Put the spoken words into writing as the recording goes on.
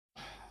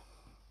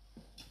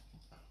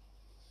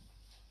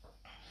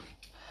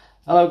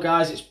Hello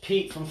guys, it's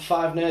Pete from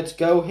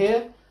 5NerdsGo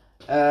here.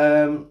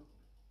 I've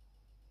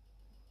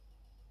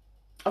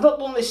not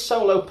done this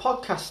solo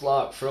podcast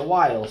lark for a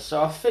while,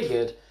 so I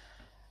figured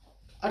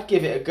I'd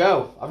give it a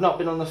go. I've not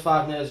been on the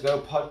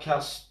 5NerdsGo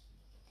podcast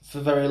for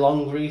very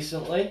long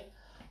recently,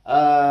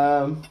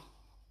 and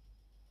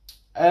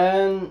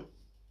I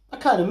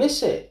kind of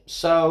miss it.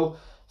 So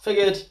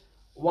figured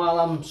while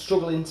I'm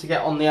struggling to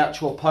get on the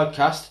actual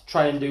podcast,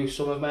 try and do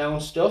some of my own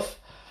stuff.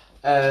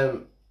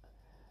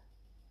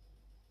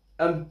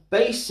 And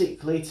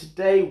basically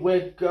today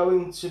we're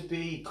going to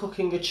be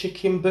cooking a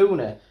chicken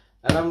bhuna,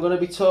 and I'm going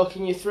to be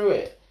talking you through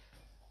it.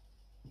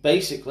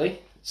 Basically,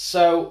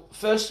 so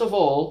first of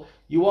all,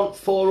 you want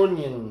 4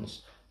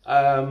 onions,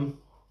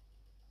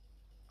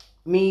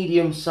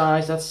 medium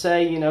sized, I'd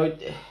say. You know,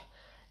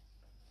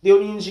 the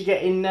onions you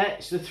get in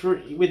next,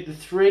 with the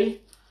 3,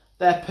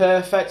 they're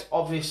perfect.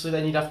 Obviously,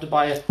 then you'd have to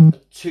buy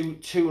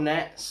two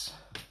nets,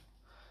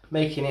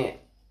 making it.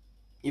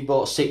 You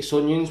bought 6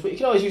 onions, but you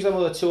can always use them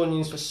other 2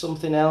 onions for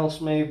something else,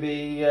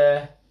 maybe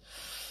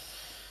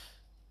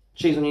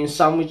cheese onion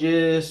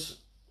sandwiches,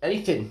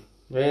 anything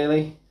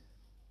really.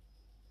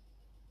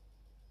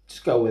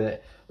 Just go with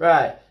it.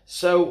 Right,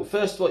 so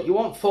first of all, you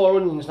want 4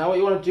 onions. Now what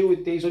you want to do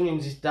with these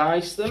onions is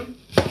dice them.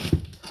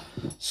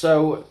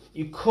 So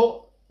you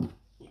cut,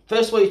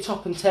 first of all you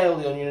top and tail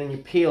the onion and you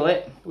peel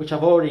it, which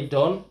I've already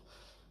done,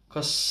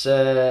 because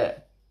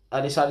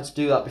I decided to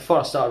do that before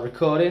I started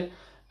recording.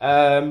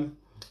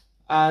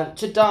 And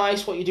to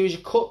dice, what you do is you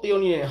cut the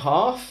onion in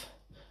half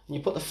and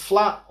you put the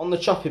flat on the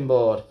chopping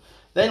board.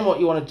 Then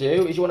what you want to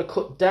do is you want to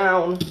cut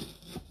down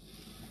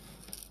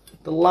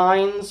the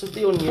lines of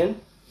the onion.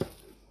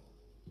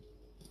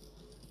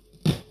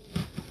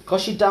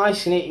 Because you're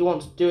dicing it, you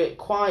want to do it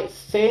quite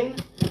thin.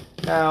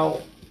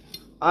 Now,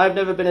 I've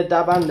never been a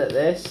dab hand at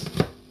this,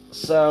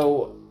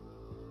 so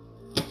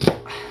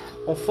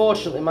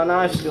unfortunately my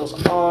knife skills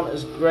aren't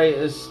as great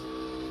as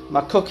my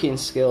cooking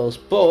skills,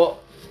 but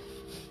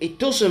it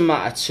doesn't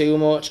matter too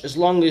much as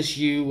long as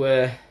you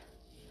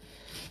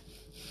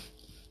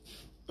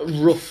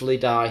roughly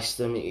dice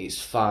them,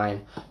 it's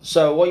fine.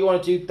 So what you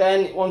want to do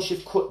then, once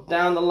you've cut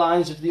down the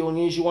lines of the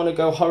onions, you want to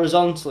go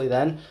horizontally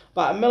then,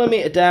 about 1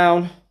 millimetre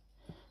down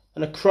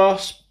and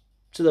across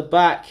to the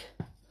back.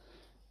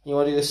 You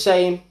want to do the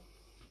same,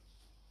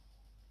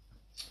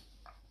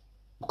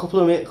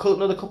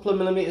 another couple of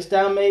millimetres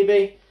down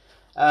maybe,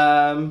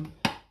 and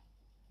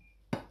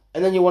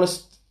then you want to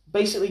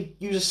basically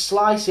use a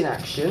slicing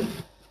action,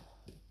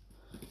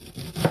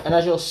 and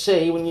as you'll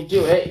see when you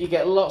do it, you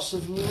get lots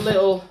of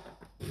little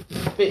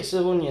bits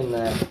of onion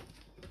there.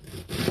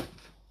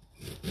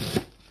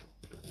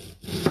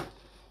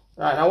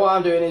 Right, now what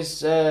I'm doing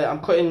is I'm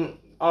cutting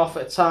half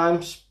at a time,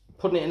 just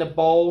putting it in a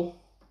bowl,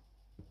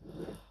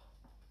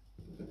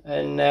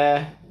 and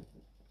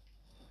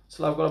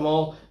till I've got them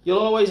all. You'll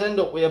always end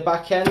up with a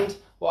back end.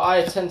 What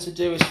I tend to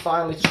do is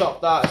finely chop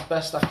that as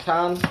best I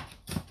can.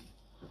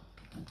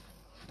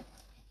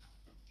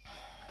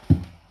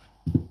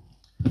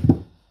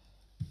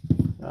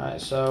 Right,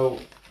 so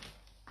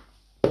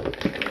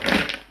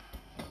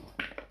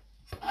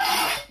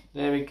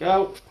there we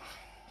go.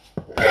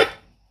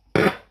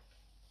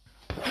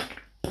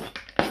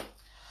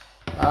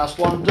 That's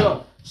one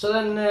done. So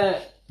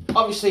then,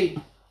 obviously,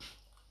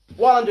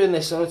 while I'm doing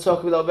this, I'm going to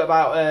talk a little bit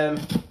about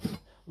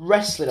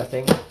wrestling, I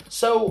think.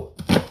 So,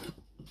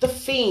 The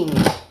Fiend,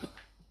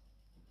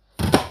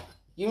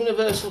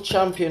 Universal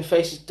Champion,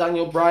 faces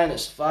Daniel Bryan at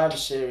Survivor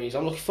Series.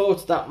 I'm looking forward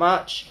to that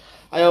match.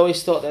 I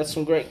always thought they had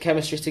some great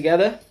chemistry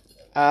together.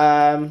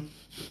 Don't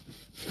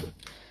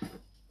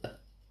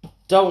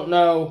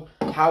know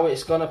how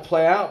it's going to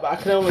play out, but I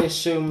can only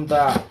assume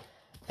that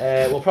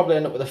we'll probably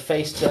end up with a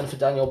face turn for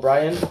Daniel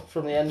Bryan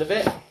from the end of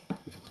it.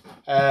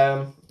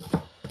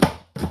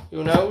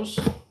 Who knows?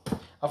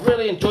 I've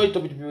really enjoyed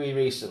WWE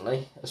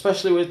recently,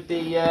 especially with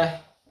the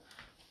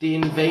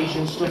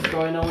invasion stuff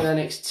going on with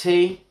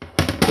NXT.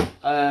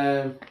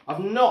 I've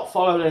not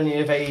followed any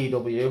of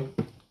AEW.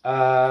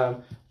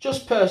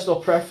 Just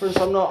personal preference.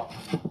 I'm not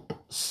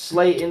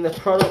slating the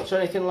product or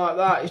anything like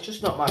that. It's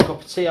just not my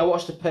cup of tea. I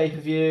watched a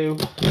pay-per-view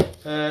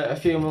a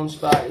few months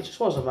back. It just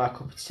wasn't my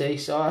cup of tea,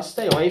 so I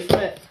stay away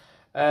from it.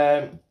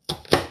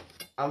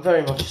 I'm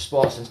very much a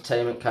sports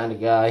entertainment kind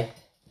of guy.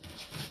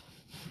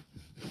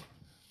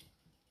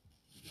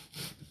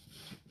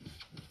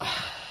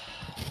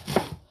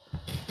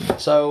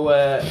 So,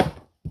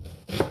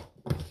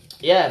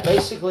 yeah,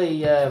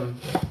 basically, I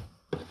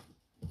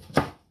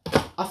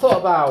thought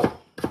about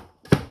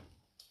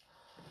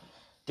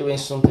doing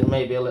something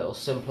maybe a little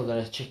simpler than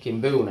a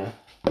chicken bhuna,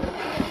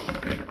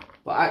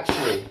 but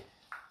actually,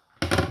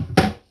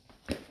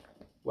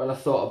 when I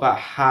thought about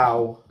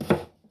how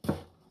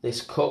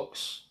this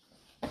cooks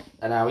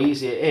and how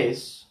easy it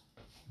is,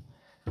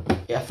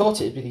 I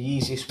thought it'd be the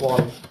easiest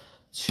one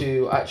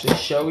to actually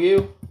show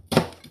you,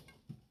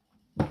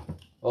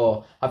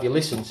 or have you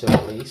listened to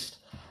at least.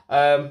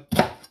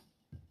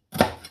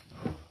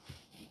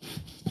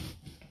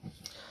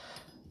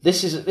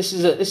 This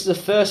is a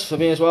first for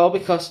me as well,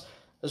 because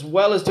as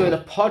well as doing a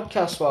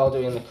podcast while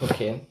doing the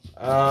cooking,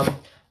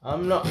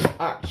 I'm not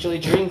actually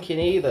drinking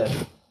either.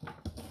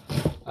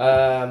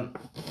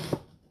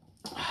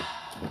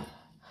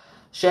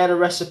 Shared a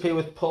recipe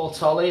with Paul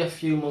Tolley a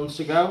few months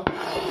ago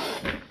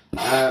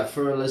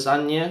for a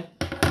lasagna,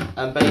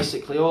 and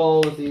basically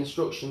all of the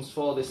instructions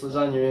for this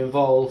lasagna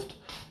involved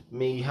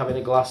me having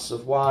a glass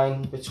of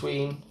wine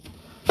between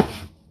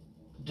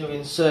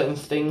doing certain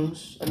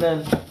things, and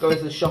then going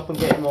to the shop and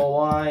getting more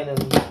wine and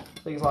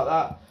things like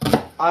that.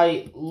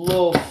 I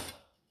love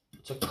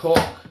to cook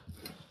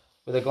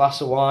with a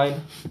glass of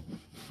wine,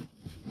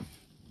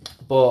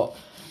 but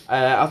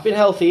I've been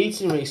healthy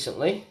eating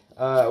recently,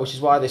 which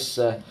is why this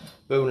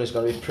Booner is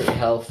going to be pretty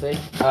healthy.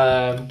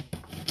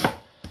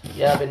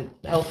 Yeah, I've been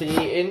healthy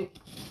eating.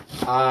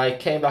 I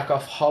came back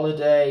off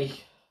holiday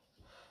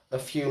a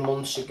few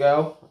months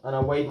ago, and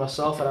I weighed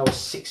myself, and I was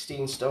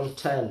 16 stone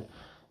 10.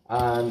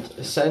 And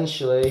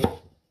essentially,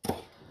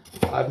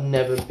 I've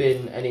never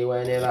been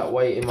anywhere near that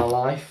weight in my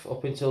life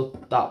up until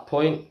that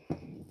point,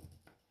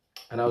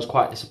 and I was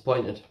quite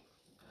disappointed.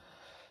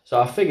 So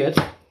I figured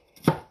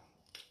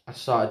I'd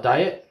start a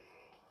diet.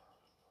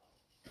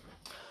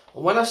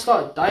 And when I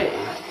started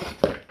dieting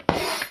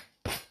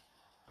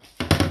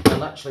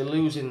and actually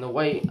losing the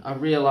weight, I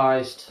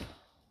realised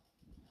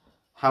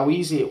how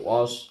easy it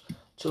was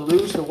to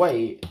lose the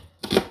weight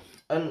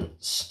and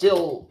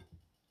still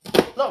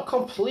not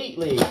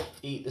completely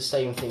eat the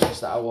same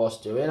things that I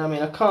was doing. I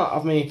mean, I can't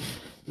have me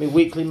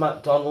weekly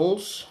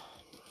McDonald's.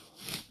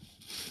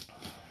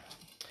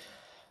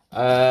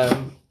 I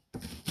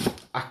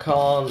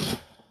can't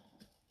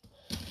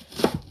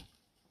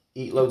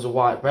eat loads of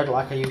white bread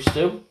like I used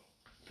to.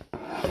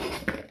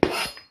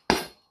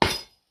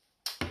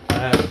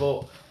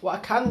 But what I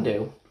can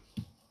do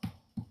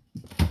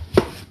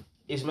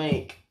is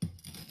make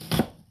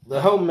the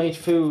homemade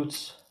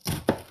foods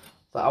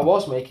that I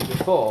was making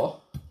before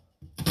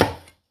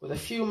with a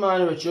few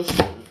minor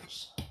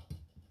adjustments,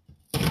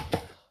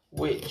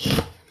 which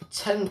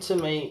tend to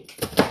make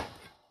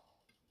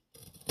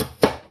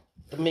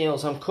the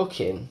meals I'm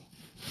cooking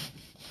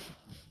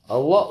a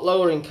lot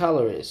lower in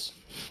calories.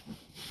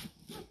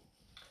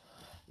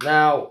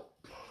 Now,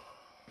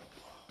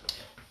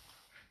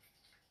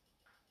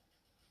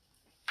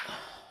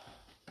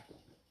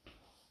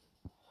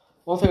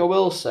 one thing I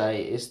will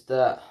say is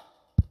that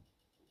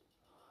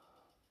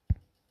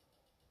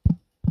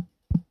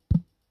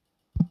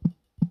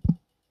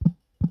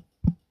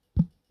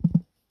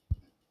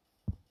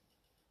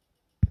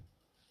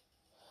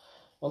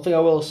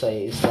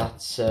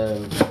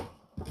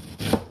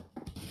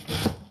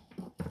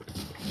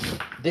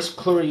this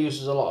curry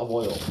uses a lot of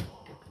oil.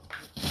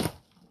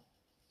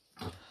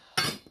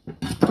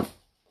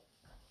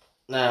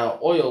 Now,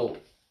 oil,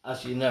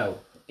 as you know,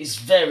 is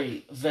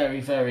very, very,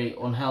 very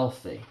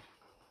unhealthy.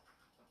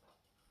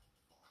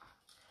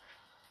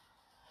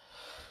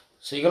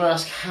 So you're going to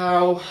ask,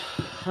 how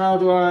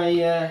do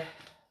I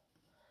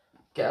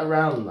get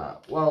around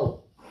that?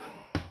 Well,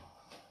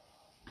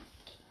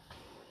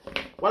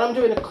 when I'm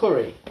doing a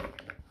curry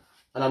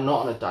and I'm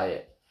not on a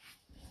diet,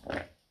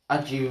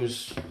 I'd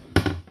use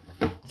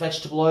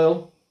vegetable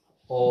oil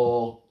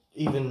or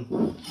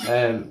even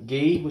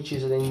ghee, which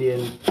is an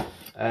Indian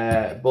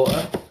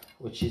butter,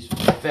 which is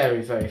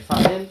very, very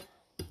fattening.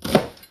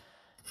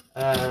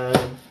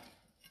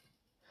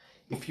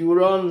 If you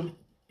were on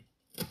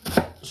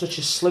such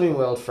as Slimming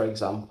World, for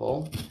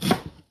example,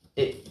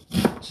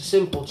 it's a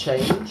simple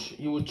change.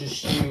 You would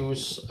just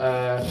use,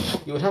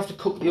 you would have to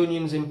cook the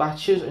onions in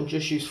batches and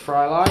just use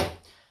fry light.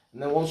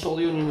 And then once all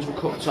the onions were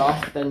cooked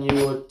off, then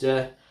you would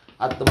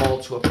add them all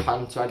to a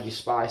pan to add your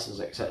spices,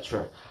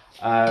 etc.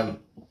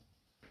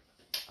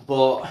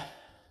 But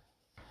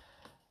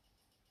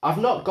I've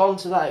not gone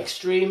to that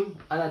extreme,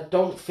 and I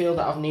don't feel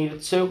that I've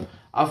needed to.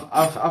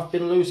 I've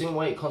been losing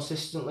weight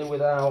consistently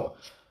without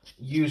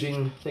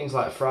using things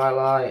like fry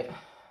light.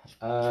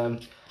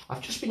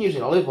 I've just been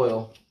using olive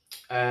oil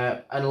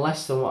and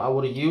less than what I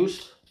would have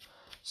used.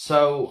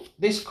 So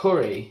this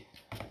curry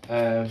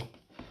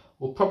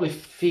will probably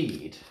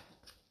feed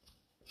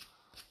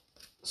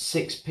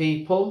 6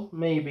 people,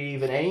 maybe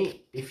even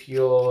 8 if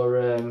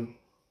you're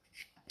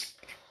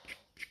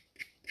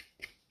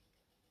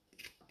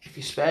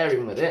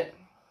sparing with it.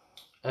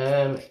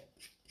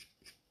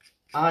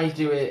 I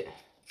do it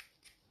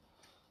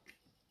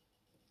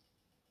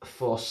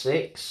for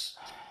 6,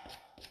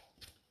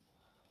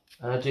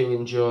 and I do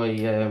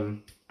enjoy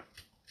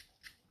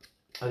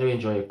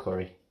a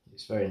curry.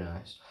 It's very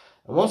nice.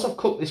 And once I've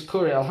cooked this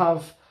curry, I'll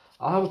have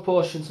a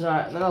portion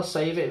tonight, and then I'll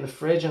save it in the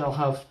fridge, and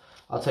I'll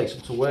take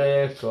some to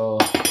work, or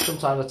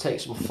sometimes I take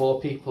some for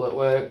people at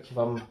work if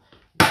I'm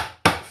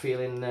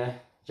feeling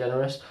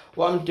generous.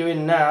 What I'm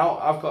doing now,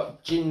 I've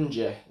got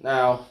ginger.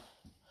 Now,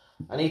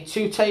 I need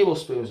 2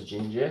 tablespoons of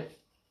ginger,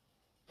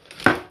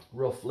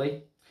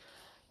 roughly,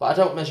 but I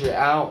don't measure it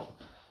out.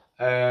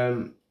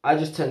 I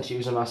just tend to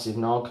use a massive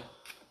nog.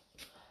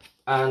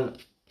 And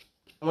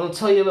I'm going to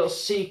tell you a little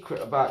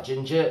secret about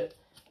ginger.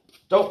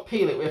 Don't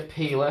peel it with a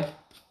peeler.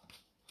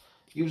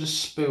 Use a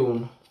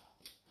spoon.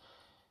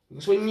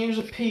 Because when you use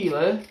a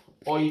peeler,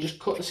 or you just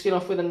cut the skin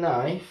off with a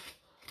knife,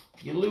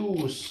 you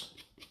lose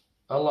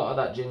a lot of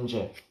that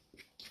ginger.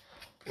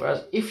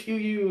 Whereas if you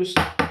use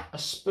a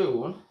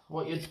spoon,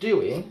 what you're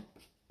doing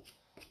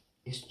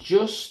is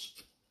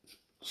just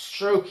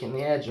stroking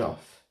the edge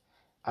off.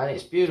 And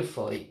it's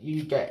beautiful.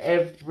 You get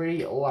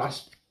every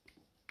last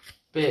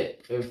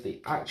bit of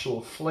the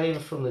actual flavour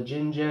from the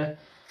ginger.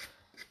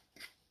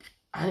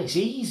 And it's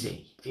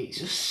easy. It's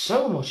just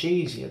so much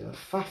easier than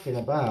faffing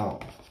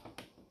about.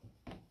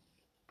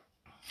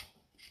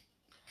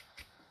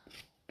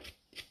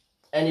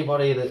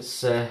 Anybody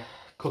that's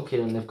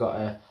cooking and they've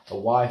got a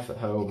wife at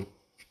home,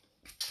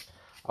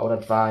 I would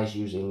advise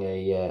using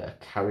a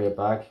carrier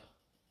bag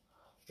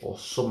or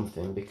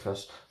something,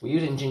 because we're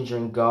using ginger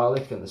and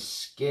garlic, and the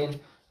skin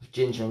of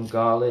ginger and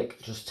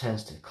garlic just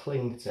tends to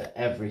cling to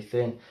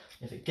everything.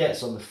 If it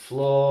gets on the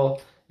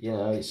floor, you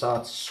know, it's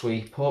hard to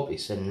sweep up,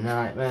 it's a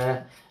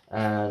nightmare.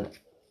 And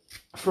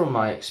from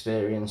my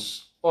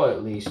experience, or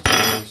at least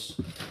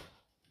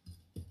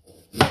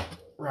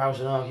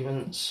rousing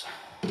arguments,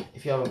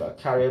 if you haven't got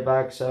a carrier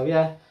bag. So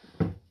yeah,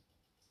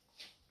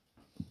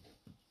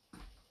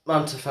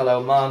 man to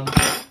fellow man,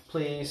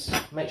 please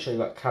make sure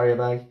you've got a carrier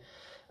bag.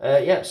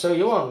 Yeah, so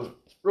you want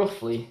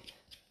roughly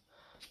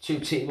 2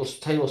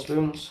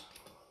 tablespoons.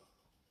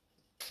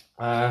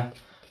 As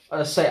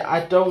I say,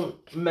 I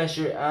don't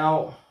measure it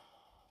out.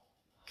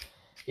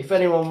 If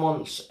anyone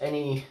wants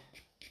any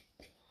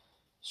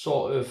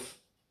sort of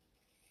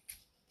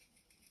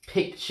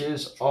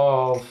pictures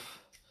of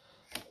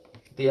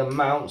the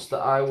amounts that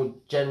I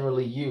would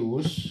generally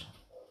use,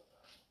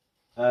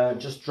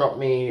 just drop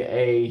me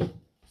a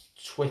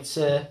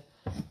Twitter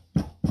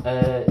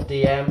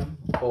DM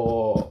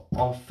or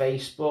on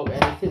Facebook,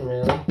 anything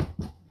really,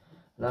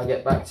 and I'll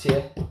get back to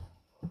you.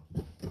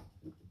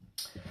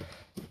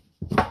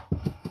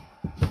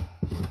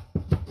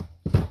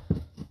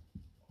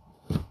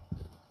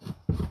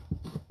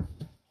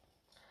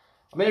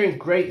 I'm hearing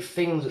great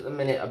things at the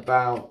minute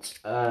about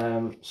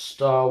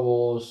Star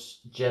Wars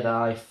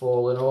Jedi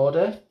Fallen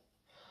Order.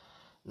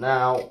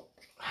 Now,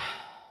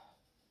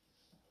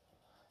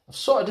 I've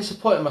sort of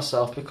disappointed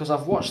myself because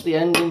I've watched the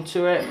ending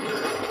to it,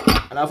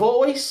 and I've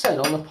always said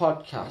on the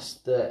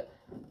podcast that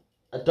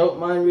I don't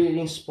mind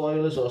reading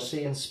spoilers or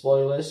seeing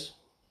spoilers,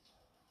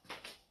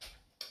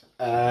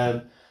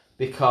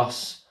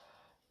 because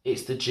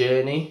it's the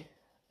journey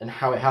and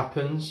how it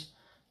happens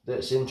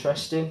that's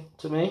interesting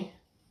to me.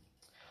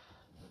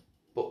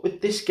 But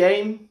with this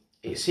game,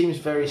 it seems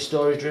very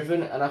story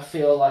driven, and I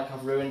feel like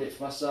I've ruined it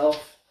for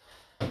myself,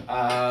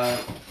 to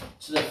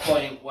the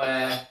point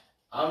where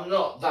I'm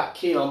not that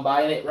keen on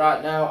buying it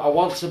right now. I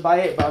want to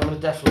buy it, but I'm going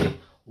to definitely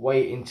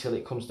wait until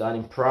it comes down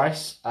in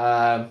price.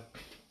 For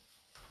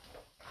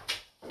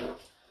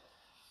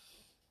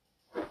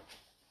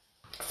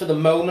the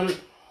moment,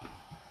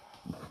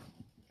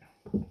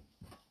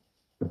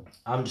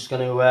 I'm just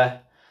going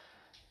to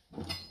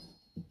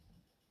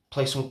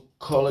play some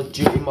Call of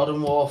Duty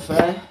Modern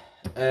Warfare.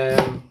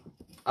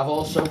 I've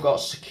also got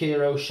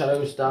Sekiro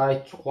Shadows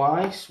Die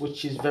Twice,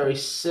 which is very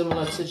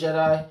similar to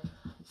Jedi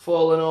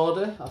Fallen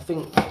Order. I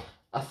think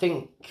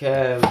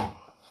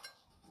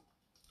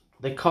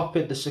they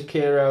copied the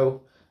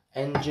Sekiro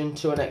engine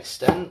to an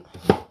extent.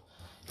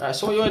 Right,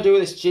 so what you want to do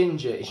with this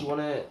ginger is you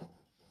want to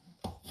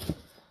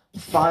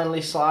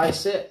finely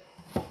slice it.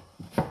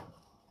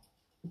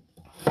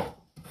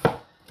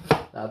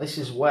 Now this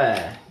is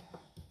where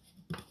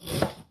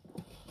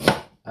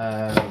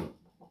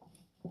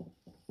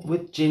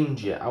with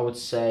ginger, I would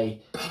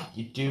say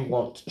you do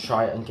want to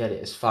try and get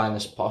it as fine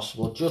as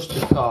possible, just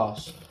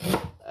because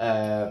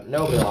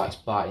nobody likes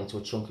biting into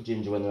a chunk of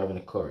ginger when they're having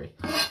a curry.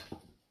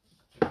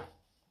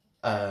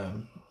 I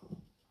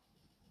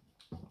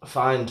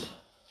find,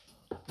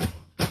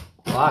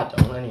 well, I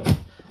don't anyway,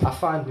 I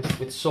find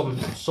with some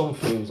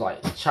foods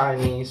like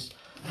Chinese,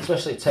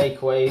 especially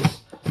takeaways,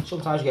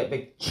 sometimes you get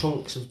big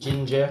chunks of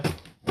ginger.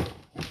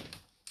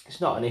 It's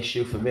not an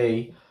issue for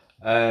me.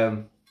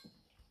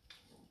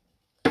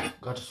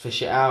 Got to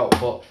fish it out,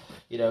 but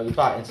you know, you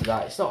bite into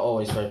that, it's not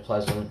always very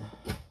pleasant.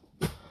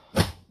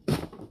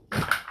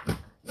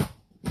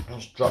 I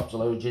just dropped a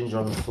load of ginger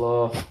on the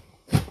floor.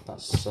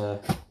 That's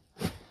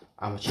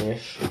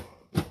amateurish.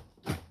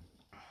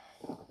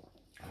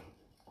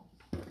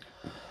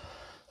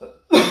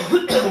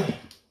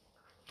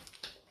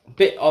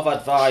 Bit of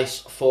advice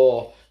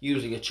for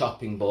using a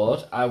chopping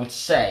board, I would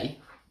say,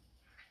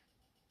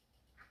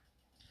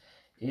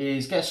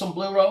 is get some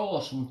blue roll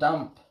or some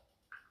damp,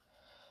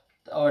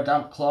 or a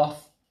damp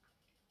cloth,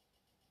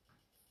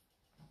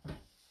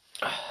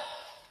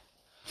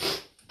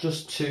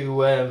 just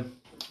to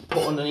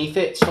put underneath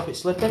it, stop it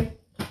slipping.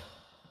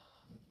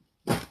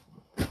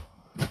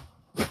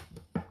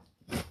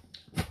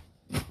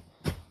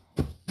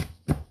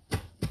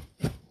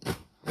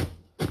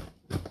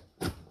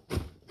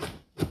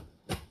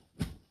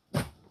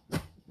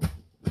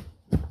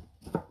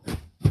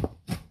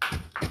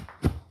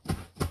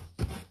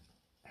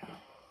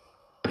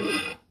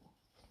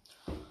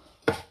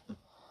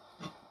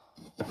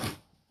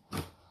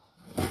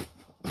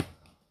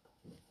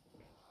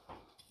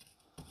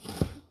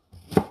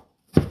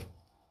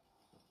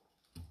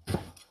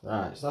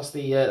 Right, so that's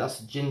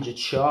the ginger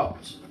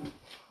chopped.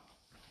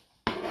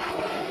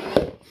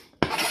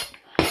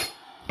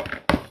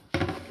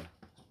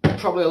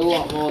 Probably a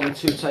lot more than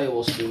 2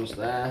 tablespoons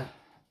there.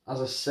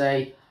 As I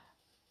say,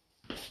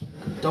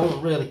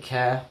 don't really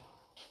care.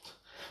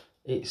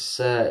 It's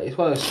one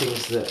of those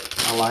things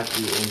that I like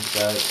eating,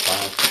 so it's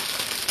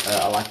fine.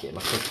 I like it in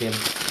my cooking.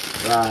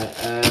 Right,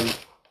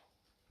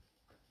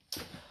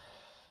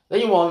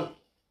 then you want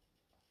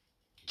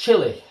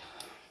chilli,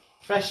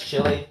 fresh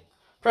chilli,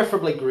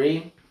 preferably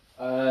green.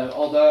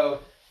 Although,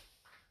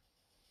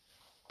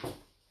 if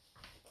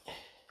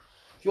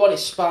you want it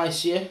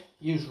spicier,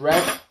 use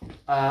red.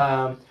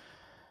 I'm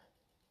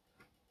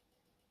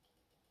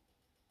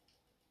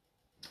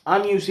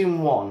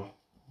using 1.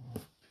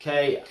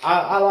 Okay,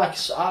 I like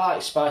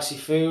spicy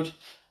food.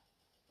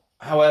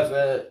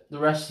 However, the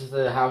rest of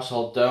the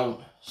household don't.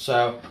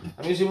 So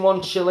I'm using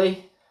 1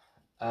 chili.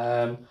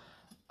 I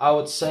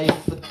would say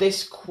for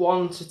this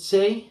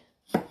quantity,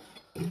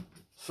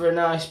 for a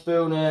nice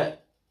boona,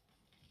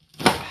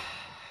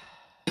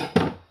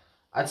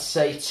 I'd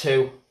say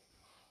 2.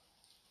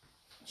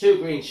 2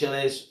 green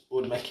chilies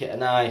would make it a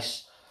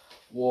nice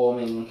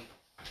warming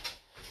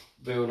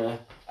boona.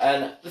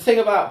 And the thing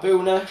about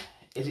boona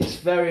is it's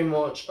very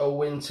much a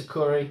winter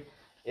curry.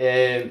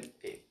 It's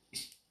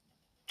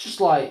just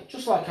like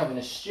having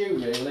a stew,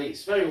 really.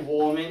 It's very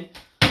warming.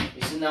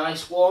 It's a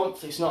nice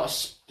warmth. It's not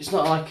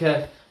like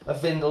a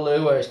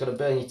vindaloo where it's going to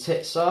burn your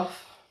tits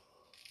off.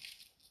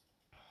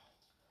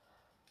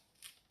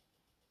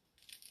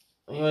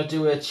 You want to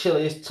do a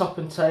chili, top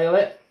and tail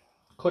it.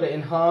 Cut it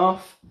in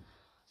half.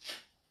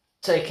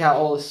 Take out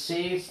all the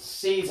seeds. The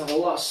seeds have a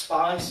lot of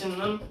spice in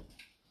them,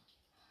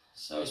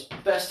 so it's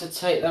best to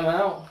take them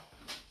out.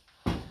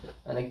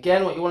 And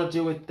again, what you want to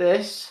do with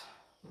this,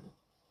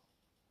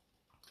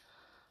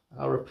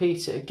 I'll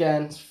repeat it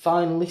again,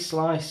 finely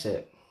slice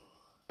it.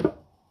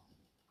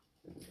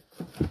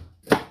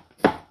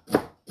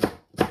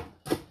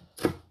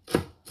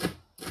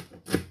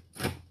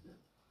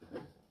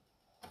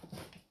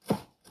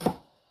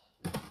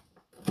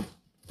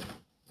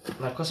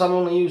 Now, because I'm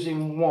only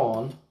using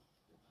 1,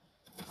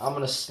 I'm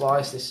going to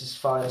slice this as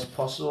fine as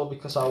possible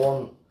because I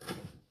want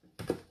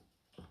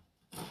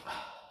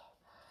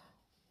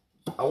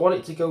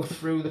it to go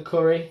through the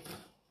curry.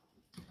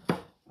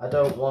 I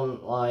don't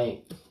want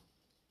like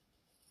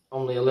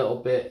only a little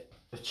bit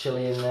of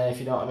chilli in there, if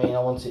you know what I mean. I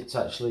want it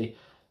to actually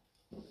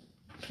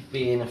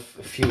be in a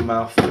few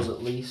mouthfuls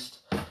at least.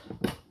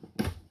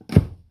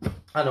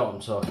 I know what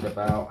I'm talking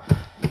about.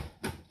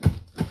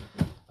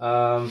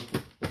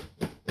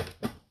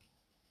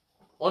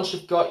 Once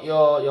you've got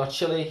your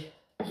chilli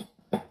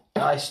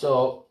diced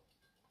up,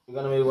 you're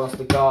going to move on to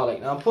the garlic.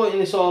 Now I'm putting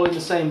this all in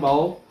the same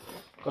bowl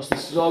because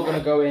this is all going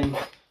to go in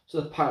to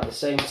the pan at the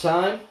same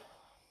time.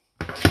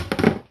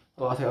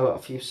 Oh, I think I've got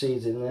a few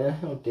seeds in there.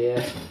 Oh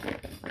dear,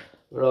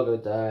 we're all going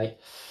to die.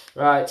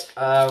 Right,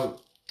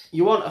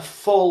 you want a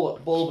full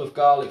bulb of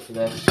garlic for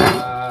this,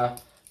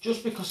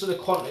 just because of the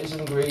quantities of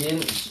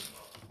ingredients.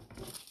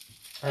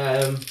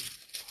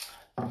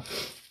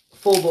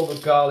 Full bulb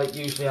of garlic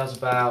usually has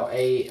about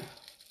 8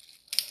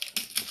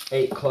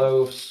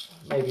 cloves,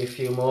 maybe a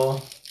few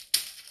more.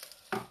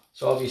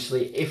 So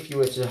obviously, if you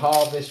were to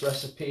halve this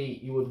recipe,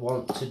 you would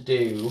want to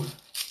do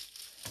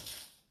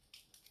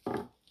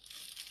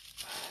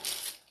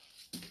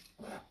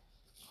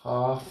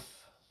half,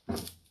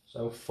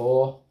 so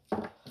 4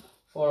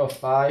 or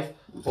 5.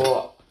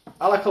 But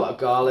I like a lot of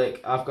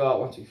garlic. I've got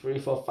 1, 2, 3,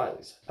 4,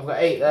 5. I've got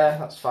 8 there.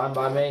 That's fine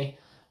by me.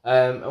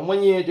 And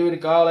when you're doing the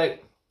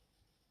garlic,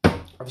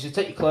 obviously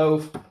take your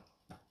clove,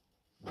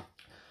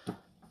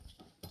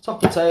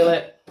 top and tail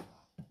it,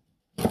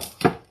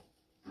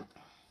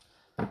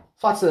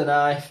 flat of the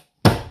knife,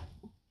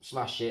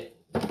 smash it.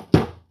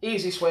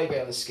 Easiest way of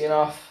getting the skin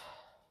off.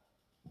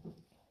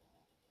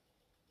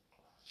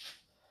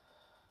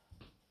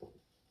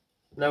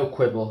 No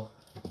quibble.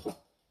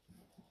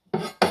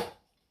 You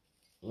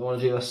want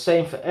to do the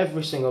same for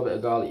every single bit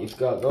of garlic you've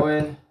got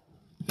going.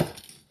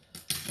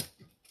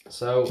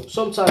 So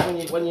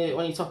sometimes when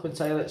you top and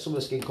tail it, some of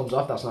the skin comes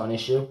off. That's not an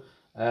issue.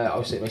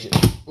 Obviously, it makes your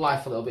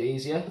life a little bit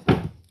easier.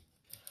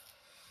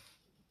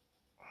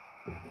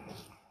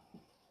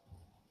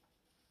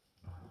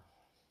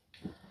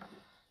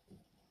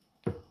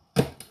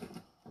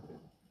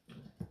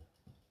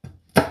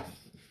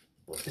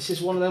 This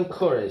is one of them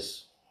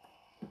curries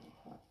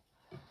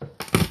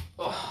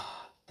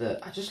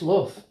that I just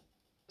love,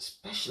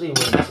 especially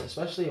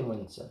in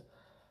winter.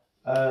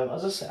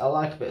 As I say, I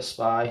like a bit of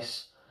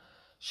spice.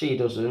 She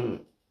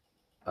doesn't.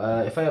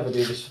 If I ever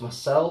do this for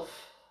myself,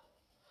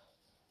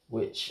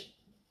 which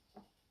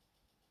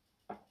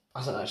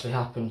hasn't actually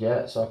happened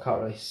yet, so I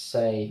can't really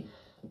say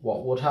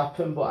what would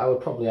happen, but I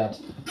would probably add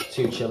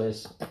 2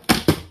 chilies.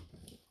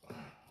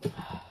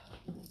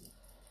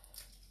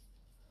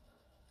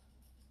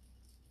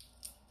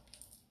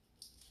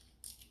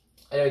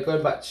 Anyway,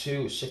 going back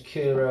to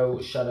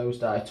Sekiro Shadows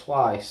Die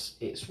Twice,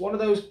 it's one of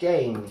those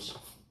games.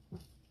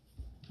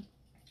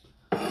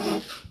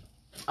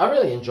 I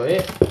really enjoy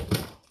it.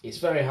 It's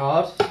very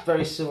hard,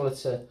 very similar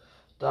to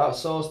dark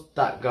sauce.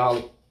 That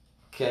garlic,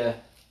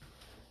 that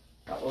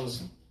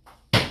one's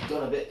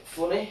gone a bit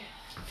funny.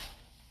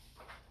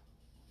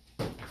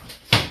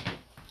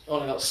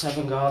 Only got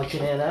 7 garlic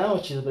in here now,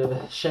 which is a bit of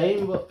a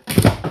shame, but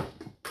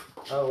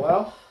oh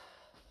well.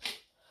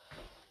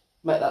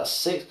 Make that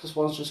 6 because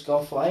one's just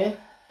gone flying.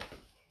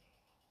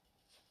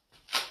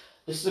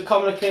 This is a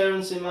common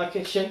occurrence in my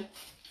kitchen.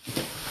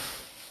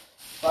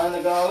 Find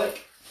the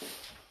garlic.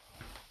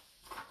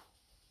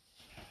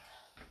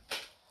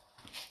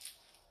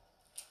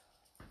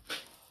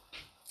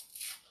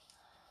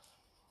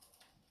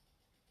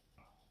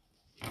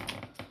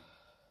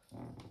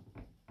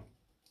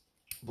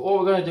 But what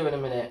we're going to do in a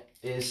minute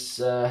is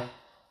I'm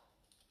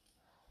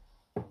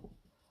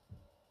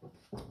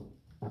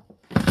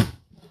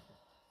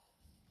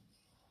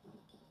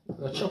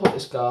going to chop up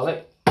this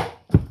garlic.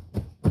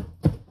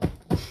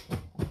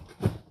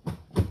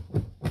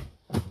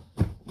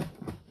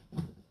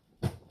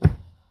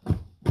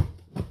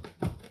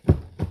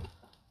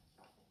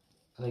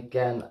 And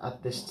again,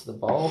 add this to the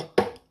bowl.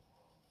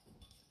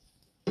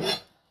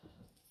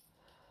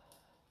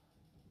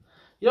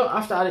 You don't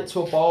have to add it to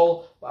a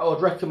bowl, but I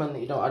would recommend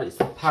that you don't add it to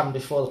the pan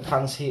before the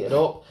pan's heated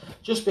up,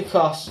 just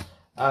because you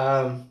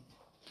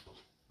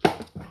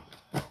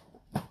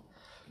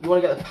want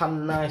to get the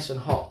pan nice and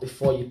hot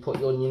before you put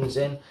your onions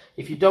in.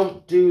 If you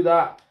don't do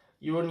that,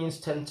 your onions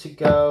tend to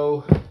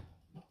go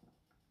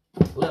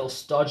a little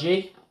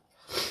stodgy,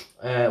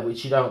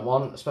 which you don't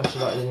want,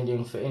 especially like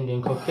for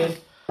Indian cooking.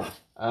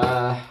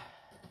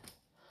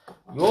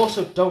 You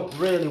also don't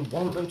really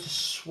want them to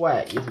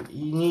sweat.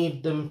 You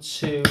need them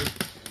to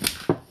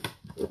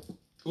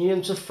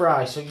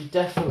fry, so you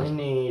definitely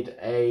need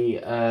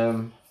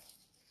a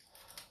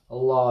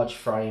large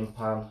frying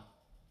pan,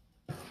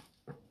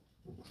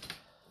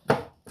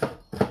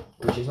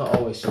 which is not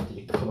always something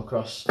you can come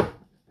across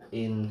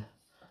in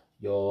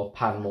your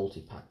pan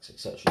multi-packs,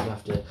 etc. You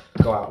have to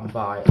go out and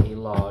buy a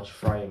large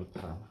frying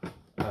pan.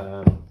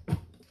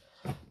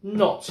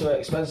 Not too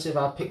expensive.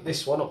 I picked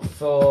this one up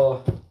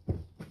for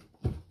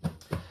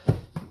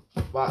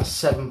about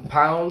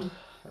 £7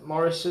 at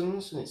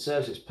Morrison's, and it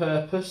serves its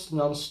purpose,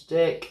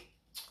 non-stick.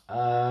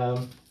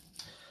 Get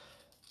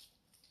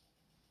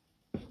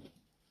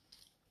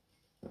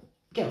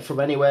it from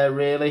anywhere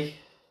really.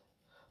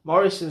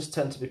 Morrison's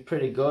tend to be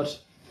pretty good.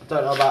 I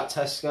don't know about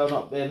Tesco,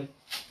 not been.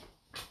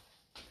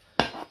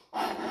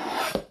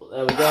 But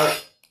there we go.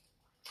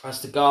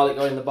 That's the garlic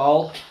going in the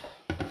bowl.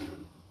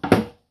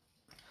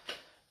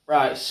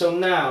 Right, so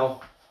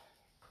now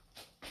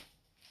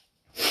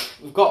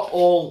we've got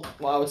all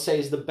what I would say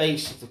is the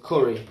base of the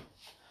curry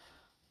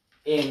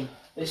in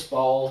this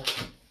bowl,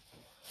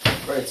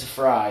 ready to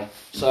fry.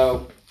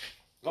 So,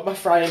 got my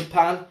frying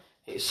pan.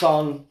 It's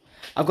on.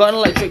 I've got an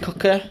electric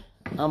cooker.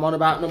 I'm on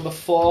about number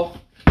 4.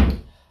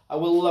 I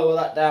will lower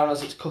that down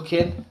as it's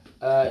cooking.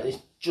 It's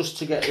just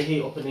to get the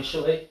heat up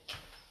initially.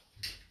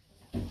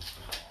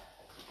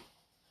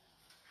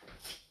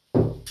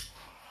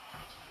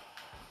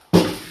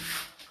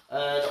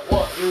 And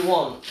what you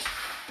want,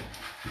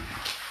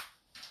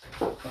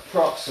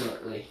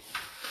 approximately.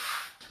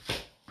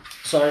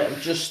 Sorry, I'm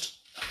just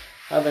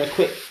having a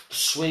quick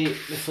sweep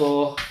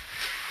before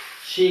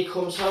she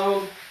comes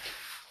home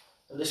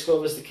and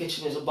discovers the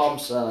kitchen is a bomb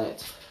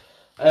site.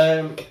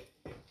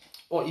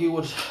 What you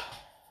would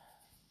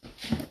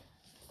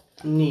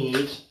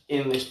need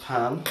in this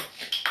pan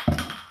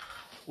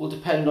will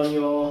depend on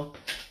your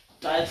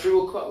dietary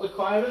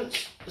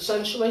requirements,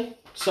 essentially.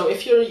 So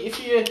if you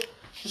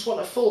just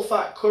want a full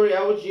fat curry,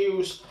 I would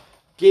use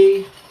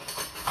ghee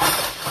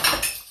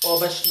or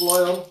vegetable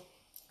oil,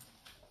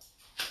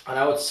 and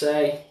I would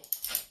say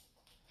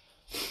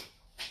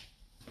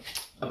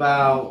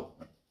about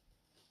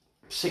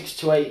 6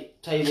 to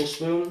 8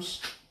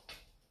 tablespoons.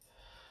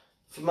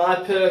 For my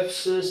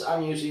purposes,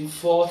 I'm using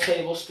 4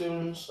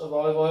 tablespoons of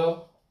olive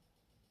oil.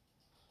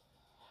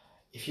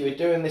 If you were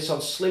doing this on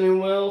Slimming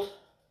World,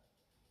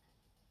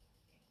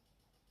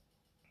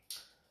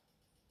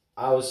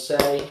 I would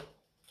say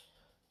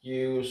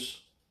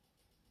use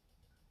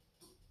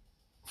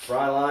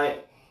fry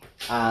light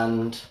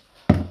and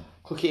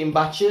cook it in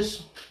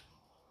batches,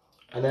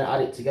 and then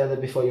add it together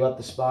before you add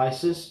the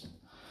spices.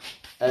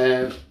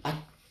 I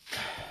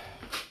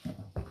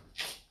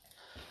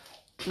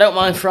don't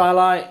mind fry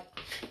light,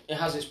 it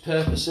has its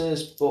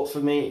purposes, but for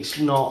me it's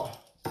not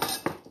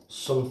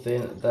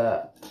something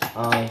that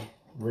I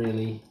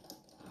really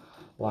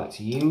like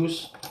to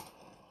use.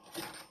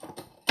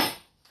 I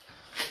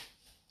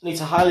need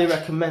to highly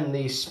recommend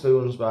these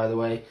spoons, by the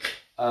way.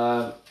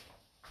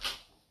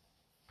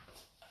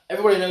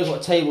 Everybody knows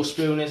what a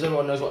tablespoon is,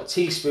 everyone knows what a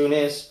teaspoon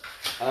is.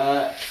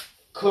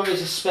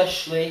 Curries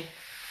especially,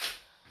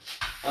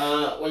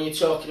 when you're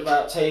talking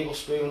about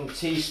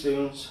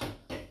teaspoons,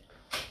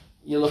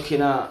 you're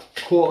looking at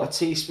quarter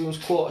teaspoons,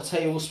 quarter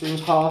tablespoons,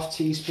 half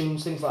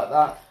teaspoons, things like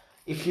that.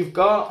 If you've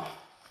got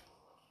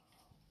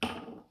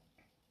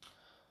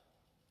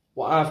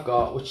what I've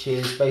got, which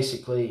is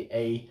basically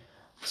a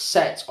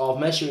set of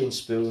measuring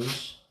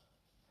spoons,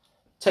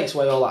 takes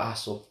away all that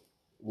hassle.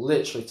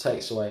 Literally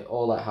takes away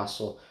all that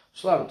hassle.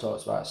 Still haven't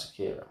talked about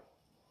Sekiro.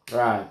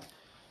 Right.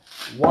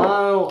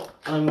 While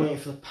I'm waiting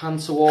for the pan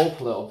to warm up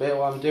a little bit,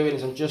 what I'm doing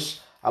is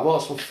I bought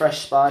some fresh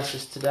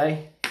spices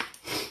today.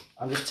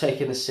 I'm just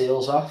taking the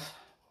seals off.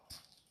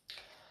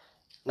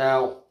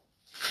 Now,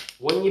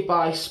 when you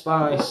buy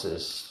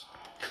spices,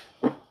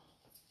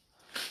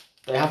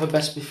 they have a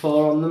best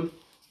before on them.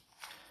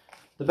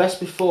 The best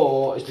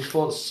before is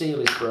before the seal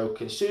is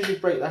broken. As soon as you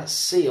break that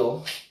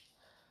seal,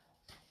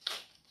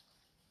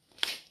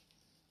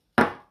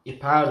 your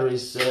powder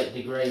is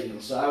degrading.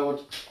 So I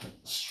would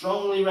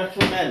strongly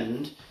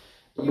recommend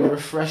you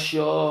refresh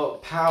your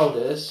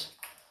powders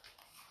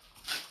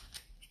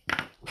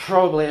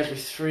probably every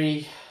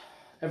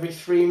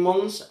three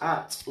months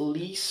at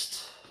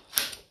least.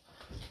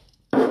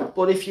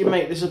 But if you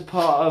make this a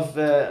part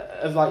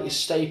of like your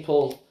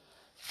staple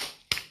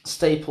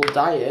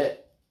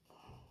diet,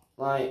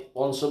 like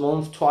once a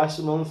month, twice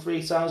a month,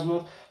 3 times a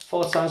month,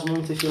 4 times a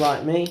month if you're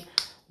like me,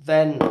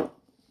 then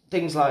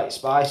things like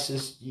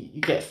spices,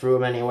 you get through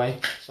them anyway,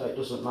 so it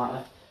doesn't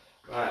matter.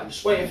 Right, I'm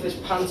just waiting for this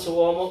pan to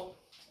warm up.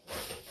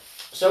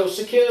 So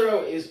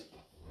Sekiro is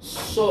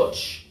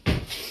such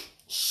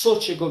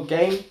a good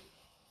game.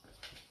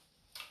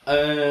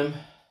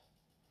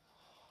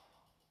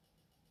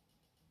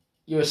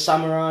 You're a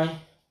samurai,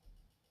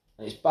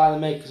 and it's by the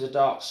makers of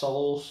Dark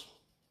Souls,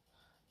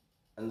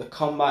 and the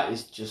combat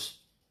is just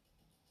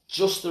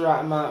the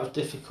right amount of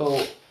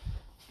difficult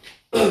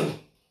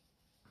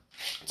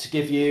to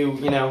give you,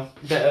 you know,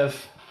 a bit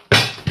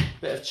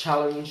of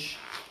challenge.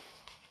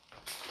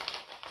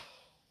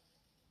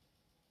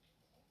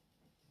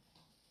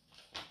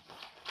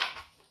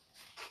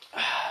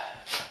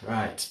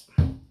 Right.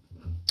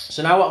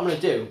 So now what I'm going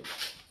to do,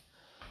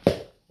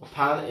 my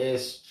pan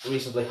is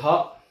reasonably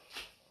hot.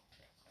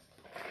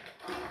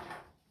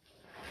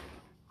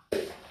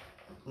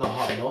 Not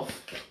hot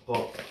enough,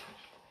 but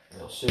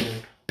it'll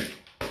soon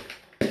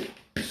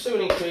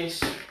increase,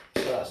 so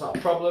that's not a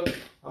problem.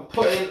 I'm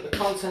putting the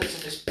contents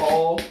of this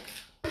bowl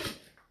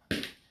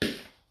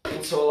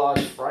into a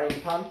large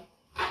frying pan,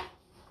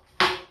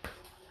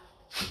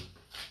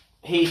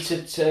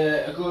 heated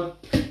to a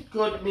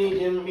good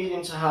medium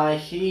to high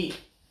heat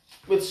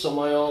with some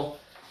oil.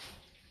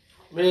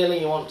 Really,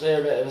 you want to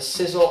do a bit of a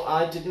sizzle.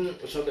 I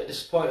didn't, which I'm a bit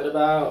disappointed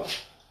about.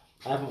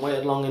 I haven't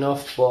waited long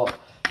enough, but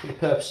for the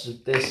purposes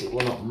of this, it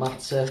will not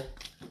matter.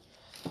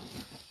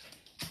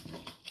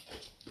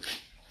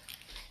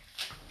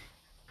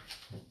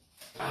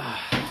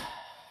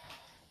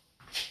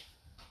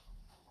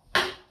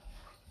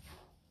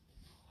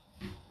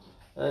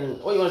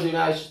 And what you want to do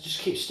now is just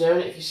keep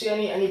stirring it. If you see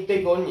any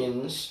big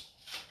onions,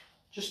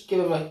 just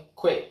give them a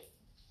quick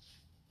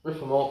rip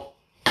them up.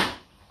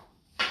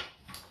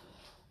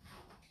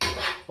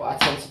 What I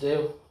tend to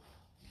do.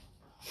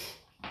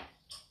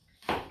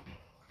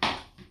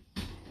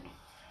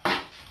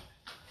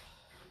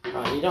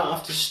 Right, you don't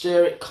have to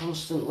stir it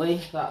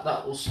constantly.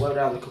 That will slow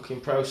down the cooking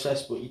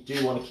process, but you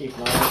do want to keep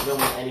an eye on it. You don't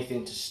want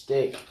anything to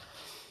stick.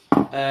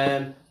 What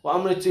I'm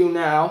going to do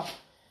now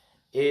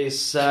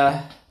is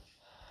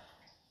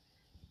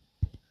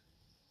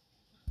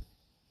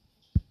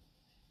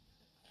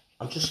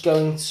I'm just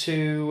going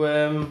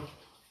to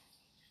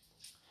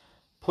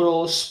put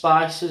all the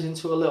spices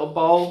into a little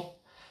bowl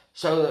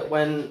so that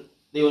when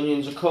the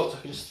onions are cooked, I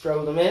can just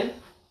throw them in.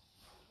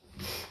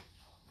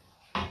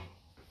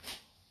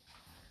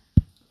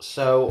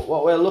 So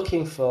what we're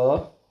looking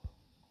for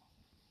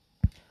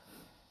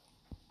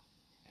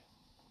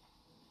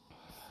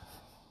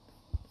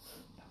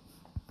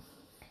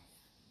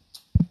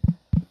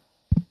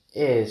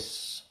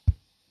is,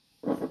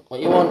 what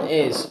you want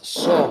is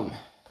some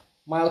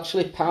mild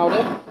chili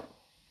powder,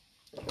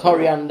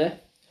 coriander,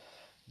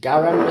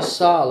 garam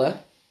masala,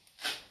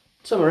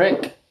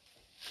 turmeric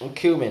and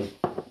cumin.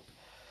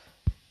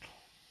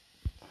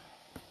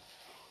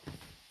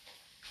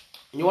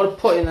 You want to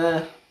put in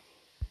a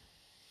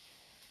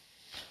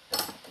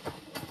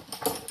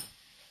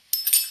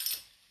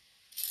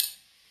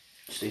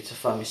just need to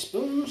find my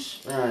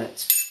spoons.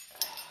 Right.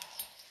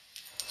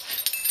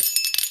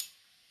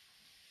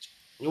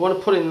 You want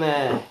to put in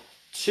there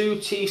 2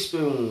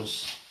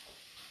 teaspoons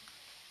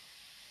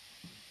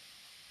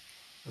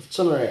of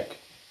turmeric,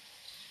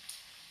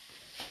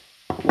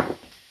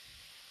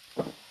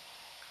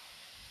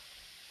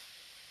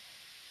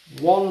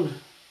 1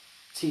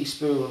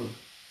 teaspoon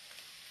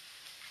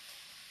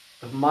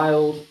of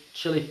mild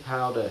chili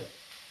powder.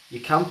 You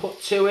can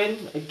put 2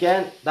 in.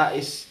 Again, that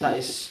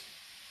is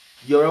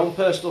your own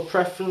personal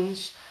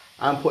preference.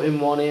 I'm putting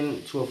 1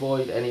 in to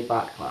avoid any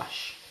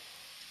backlash.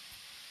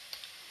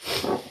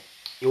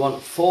 You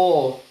want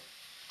 4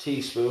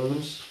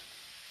 teaspoons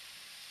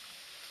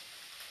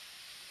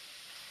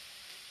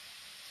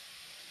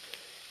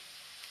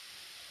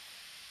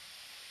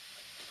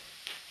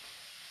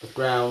of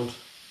ground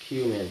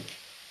cumin.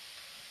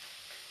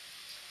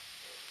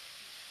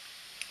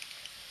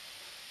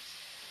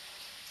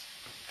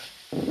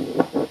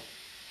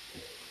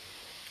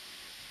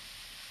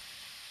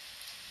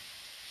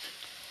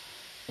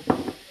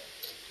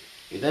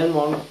 You then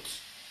want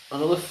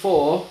another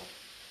 4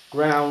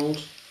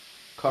 ground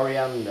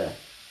coriander.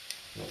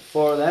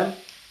 4 of them.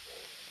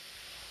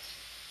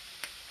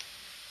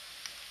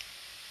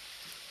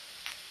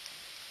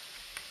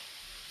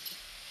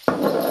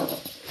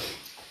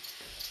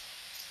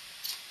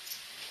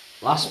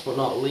 Last but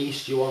not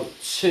least, you want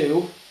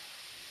 2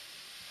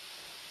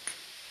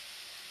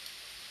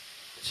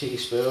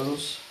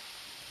 teaspoons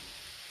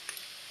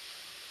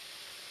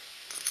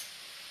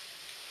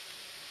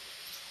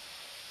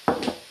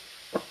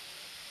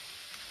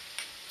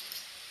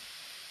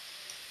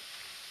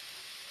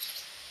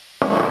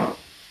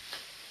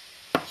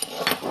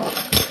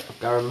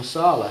garam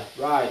masala.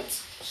 Right,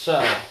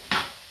 so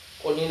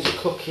onions are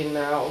cooking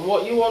now, and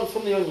what you want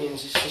from the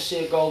onions is to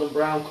see a golden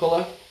brown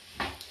colour.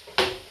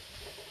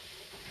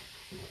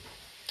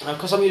 And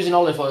because I'm using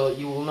olive oil,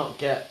 you will not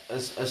get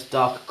as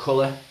dark a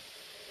colour.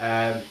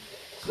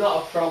 It's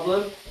not a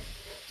problem.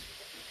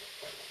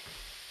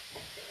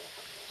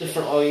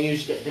 Different oil you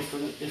use, you get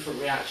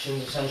different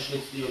reactions essentially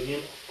to the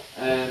onion.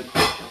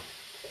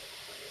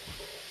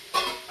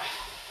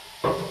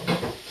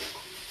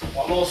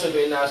 What I'm also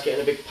doing now is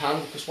getting a big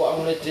pan, because what I'm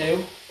going to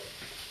do,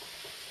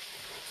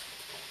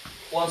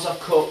 once I've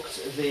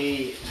cooked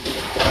the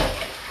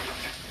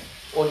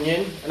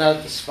onion and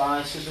added the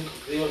spices and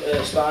cooked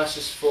the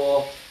spices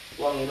for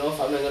long enough,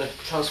 I'm then going to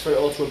transfer it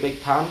all to a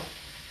big pan.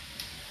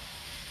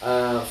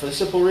 For the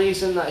simple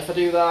reason that if I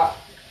do that,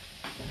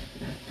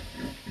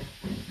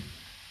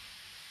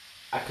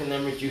 I can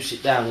then reduce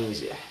it down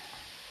easier.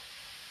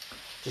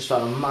 Just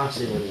found a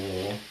massive onion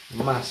here,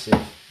 massive.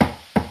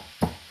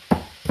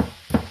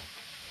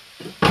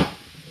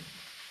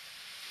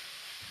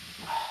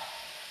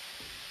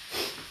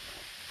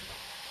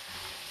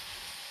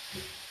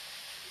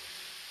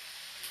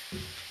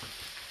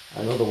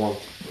 Another one.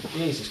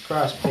 Jesus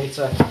Christ,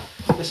 Peter.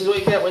 This is what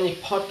you get when you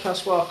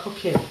podcast while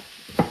cooking.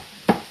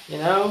 You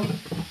know?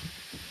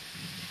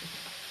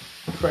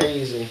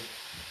 Crazy.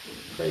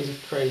 Crazy,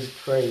 crazy,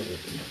 crazy.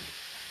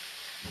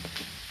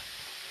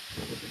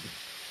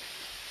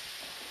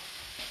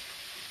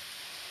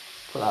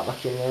 Put that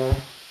back in there.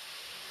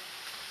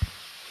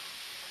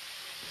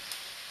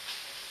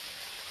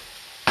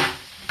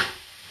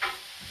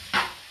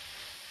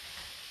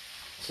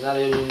 So now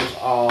the onions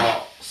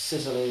are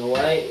sizzling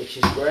away, which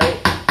is great.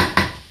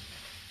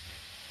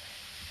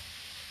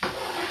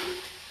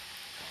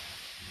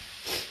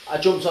 I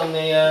jumped on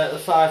the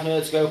 5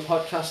 Nerds Go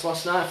podcast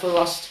last night for the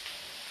last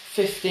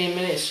 15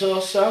 minutes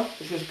or so,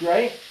 which was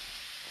great.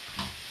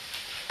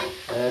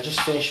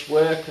 Just finished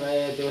work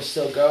and they were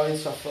still going,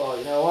 so I thought,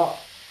 you know what,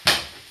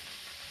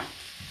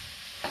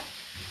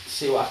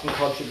 see what I can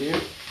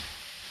contribute.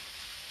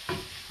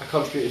 I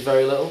contributed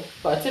very little,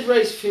 but I did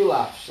raise a few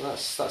laughs, and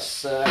that's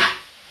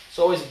it's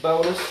always a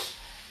bonus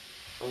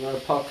when you're on a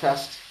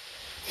podcast.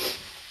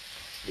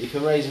 You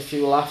can raise a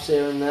few laughs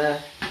here and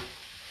there.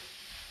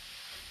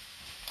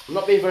 I'm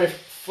not being very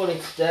funny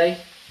today.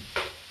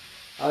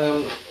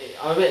 I'm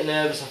a bit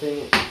nervous, I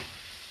think,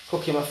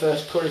 cooking my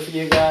first curry for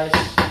you guys.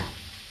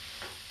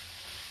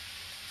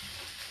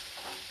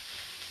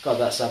 God,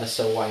 that sounded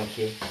so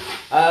wanky.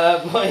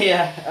 But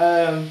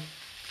yeah,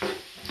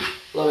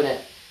 loving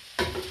it.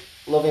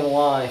 Loving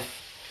life.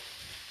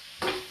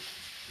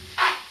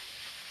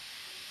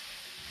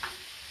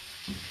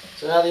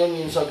 So now the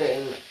onions are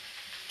getting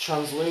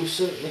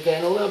translucent, they're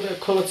getting a little bit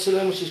of colour to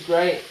them, which is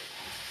great.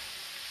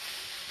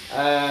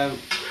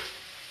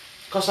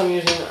 Because I'm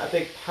using a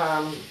big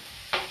pan,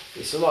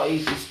 it's a lot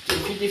easier.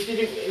 If you did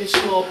it in a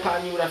small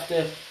pan, you would have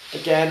to,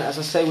 again, as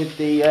I say with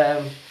the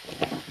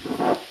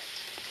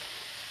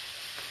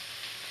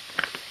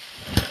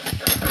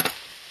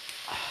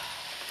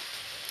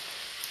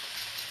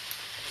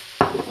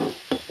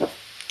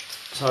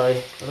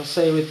sorry, as I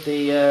say with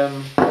the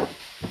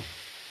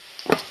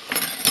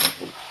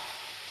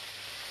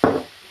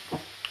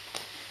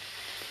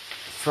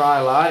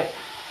fry light,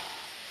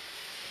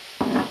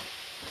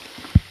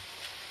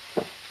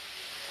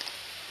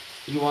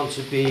 you want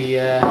to be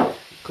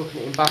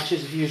cooking it in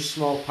batches. If you use a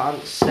small pan,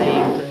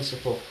 same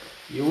principle.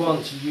 You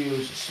want to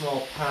use a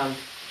small pan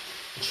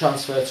and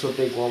transfer to a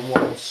big one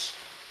once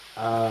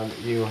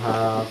you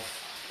have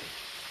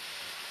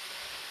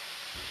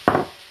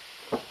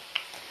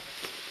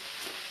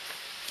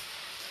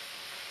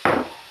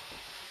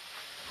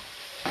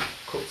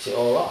cooked it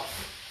all off.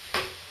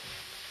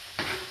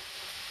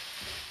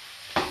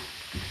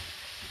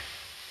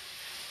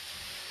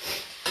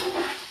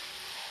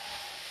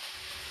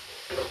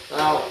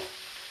 Now,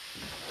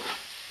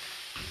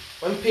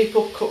 when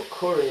people cook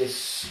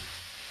curries,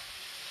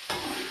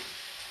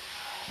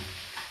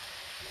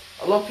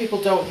 a lot of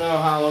people don't know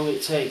how long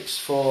it takes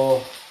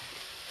for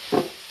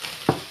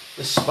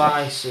the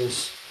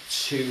spices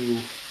to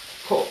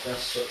cook as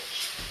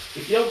such.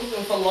 If you don't cook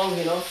them for long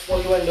enough,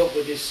 what you end up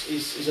with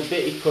is a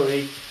bitty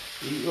curry.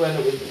 You end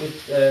up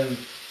with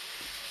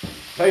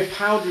very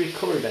powdery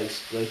curry,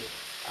 basically.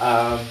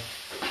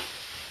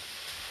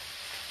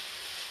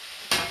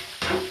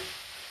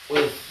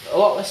 With a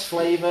lot less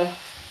flavour,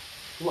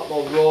 a lot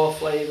more raw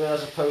flavour,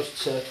 as opposed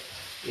to,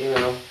 you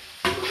know,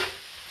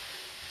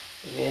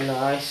 being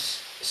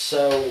nice.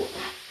 So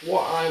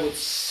what I would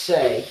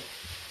say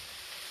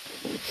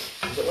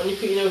is that when you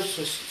put your nose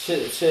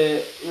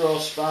to raw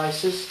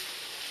spices,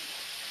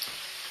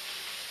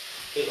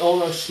 it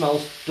almost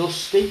smells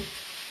dusty.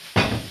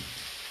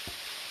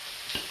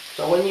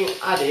 So when you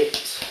add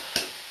it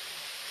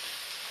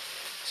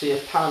to your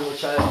pan,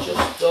 which I have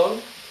just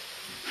done,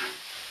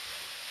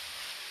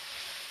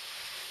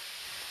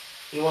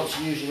 you want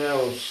to use your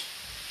nose.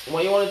 And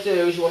what you want to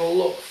do is you want to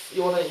look,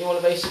 you want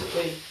to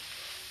basically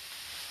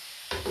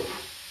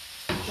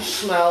just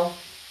smell,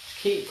 just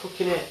keep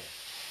cooking it.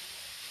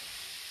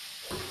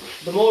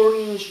 The more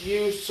onions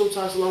you use,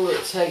 sometimes the longer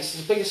it takes.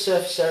 There's a bigger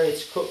surface area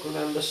to cook,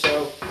 remember,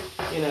 so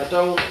you know,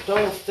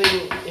 don't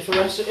think, if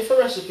a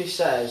recipe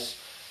says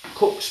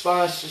cook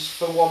spices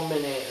for 1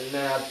 minute and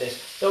then add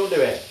this, don't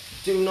do it.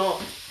 Do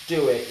not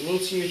do it. You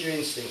need to use your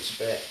instincts a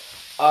bit.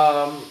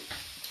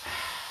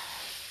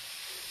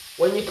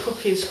 When you're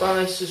cooking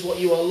spices, what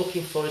you are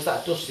looking for is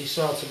that dusty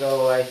smell to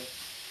go away.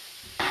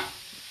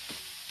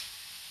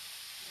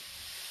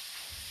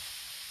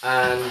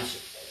 And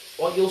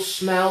what you'll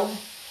smell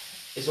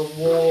is a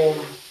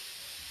warm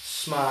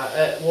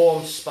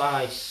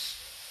spice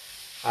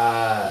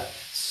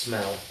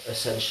smell,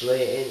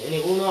 essentially, and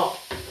it will not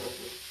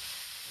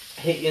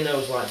hit your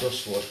nose like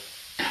dust would.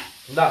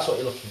 And that's what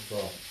you're looking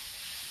for.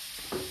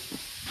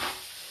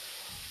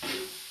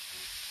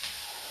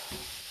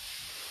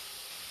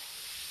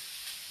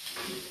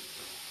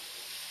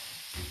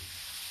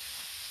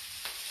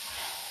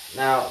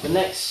 Now, the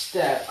next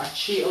step, I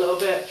cheat a little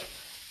bit.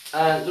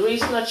 And the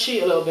reason I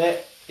cheat a little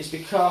bit is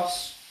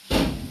because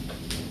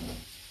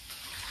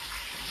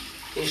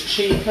it's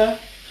cheaper.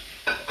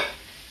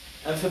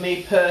 And for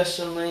me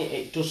personally,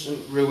 it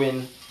doesn't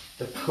ruin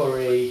the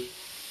curry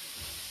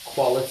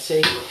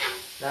quality.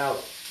 Now,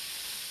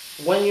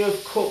 when you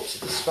have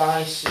cooked the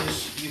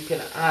spices, you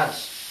can add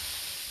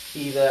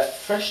either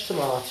fresh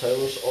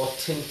tomatoes or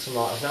tinned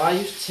tomatoes. Now, I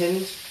use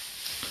tinned,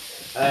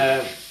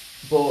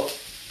 but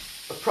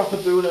a proper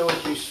Bruno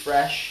would use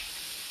fresh.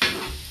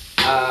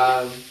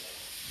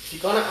 If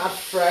you're gonna add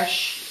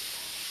fresh,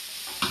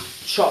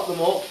 chop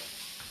them up.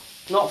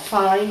 Not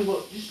fine,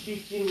 but just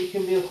you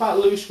can be quite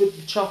loose with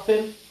the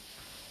chopping,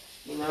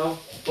 you know.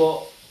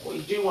 But what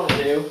you do want to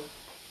do,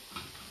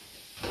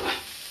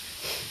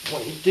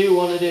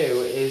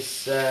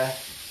 is add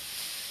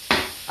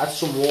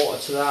some water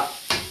to that,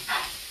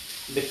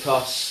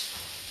 because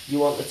you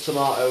want the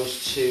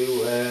tomatoes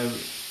to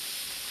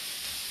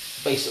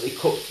basically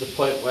cook to the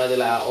point where they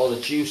let out all the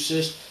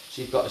juices,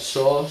 so you've got a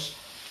sauce.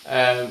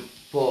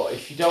 But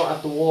if you don't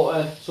add the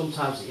water,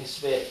 sometimes it gets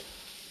a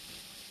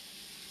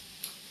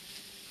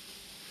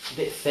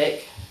bit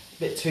thick, a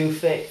bit too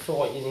thick for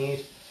what you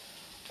need.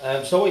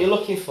 So what you're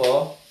looking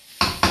for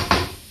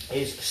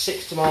is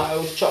 6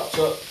 tomatoes chopped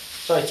up,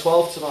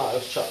 12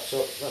 tomatoes chopped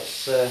up,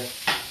 that's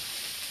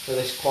for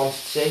this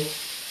quantity.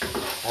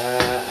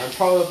 And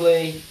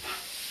probably,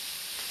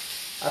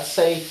 I'd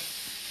say,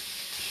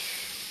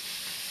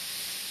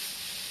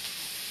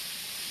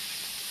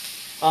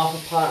 half a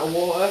pint of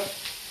water.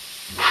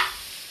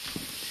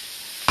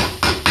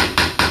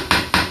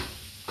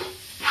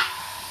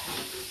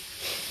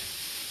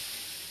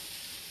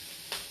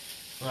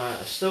 Right,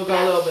 I've still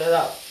got a little bit of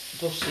that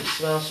dusty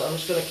smell, so I'm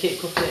just going to keep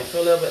cooking it for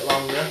a little bit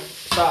longer.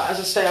 So as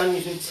I say, I'm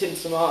using tinned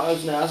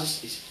tomatoes now.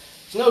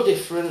 It's no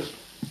different.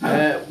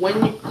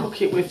 When you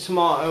cook it with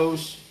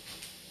tomatoes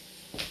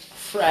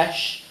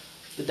fresh,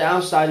 the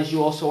downside is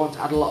you also want to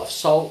add a lot of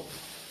salt,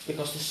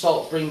 because the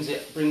salt brings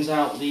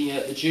out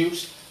the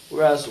juice.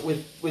 Whereas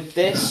with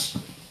this,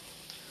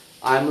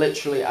 I'm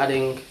literally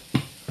adding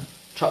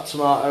chopped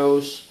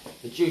tomatoes.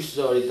 The juice is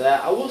already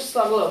there. I will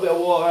still add a little bit of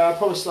water. I'll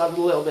probably still add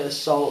a little bit of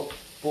salt,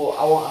 but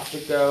I won't have to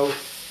go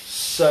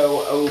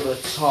so over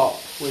the top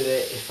with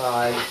it if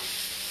I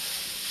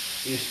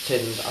use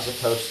tinned as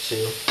opposed to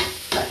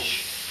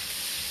fresh.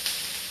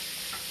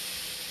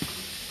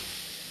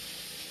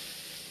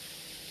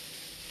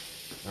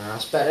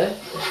 That's better.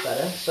 That's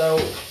better. So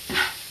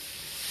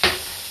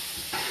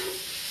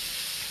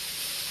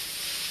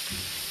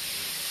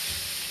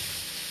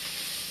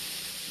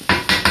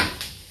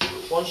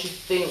once you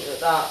think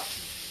that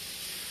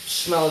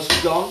smell is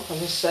gone,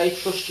 as I say,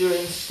 trust your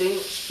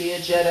instincts, be a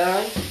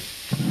Jedi.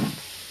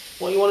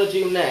 What you want to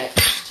do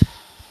next,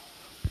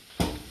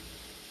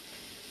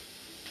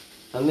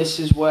 and this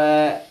is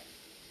where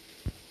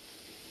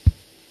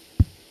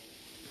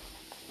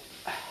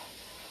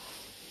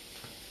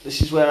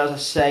as I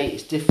say,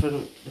 it's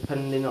different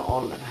depending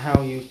on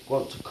how you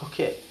want to cook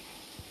it.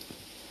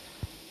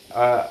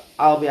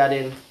 I'll be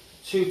adding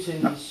 2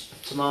 tins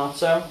of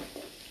tomato.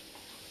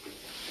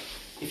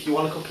 If you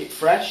want to cook it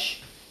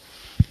fresh,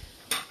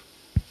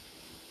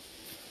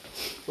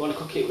 if you want to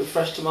cook it with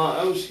fresh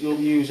tomatoes, you'll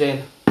be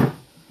using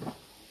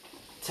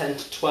 10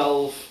 to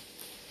 12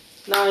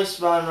 nice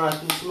fine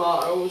ripened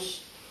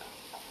tomatoes.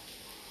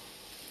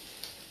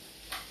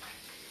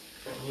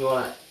 And you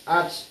want to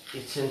add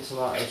your tinned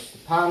tomatoes to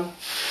the pan,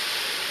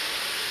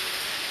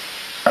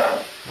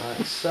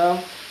 like so.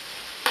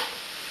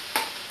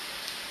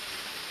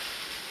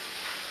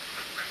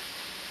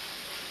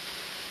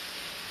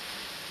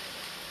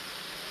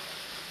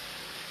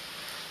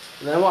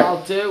 And then what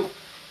I'll do,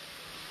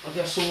 I'll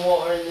get some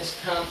water in this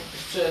can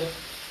just to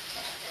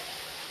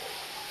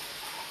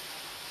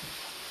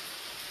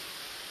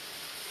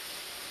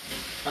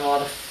and I'll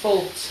add a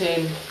full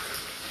tin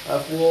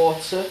of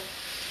water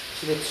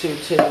to the 2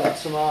 tins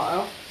of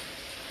tomato.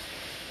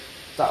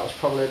 That was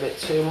probably a bit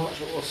too much,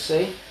 but we'll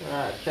see.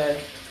 Right,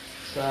 okay,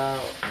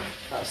 so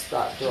that's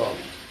that done.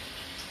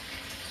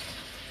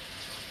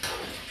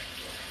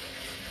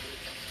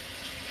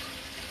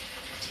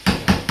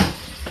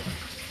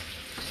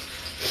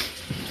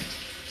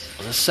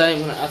 And the same,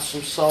 I'm going to add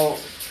some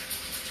salt.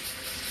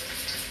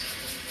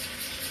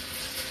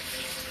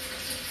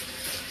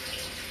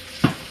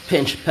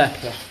 Pinch of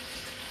pepper.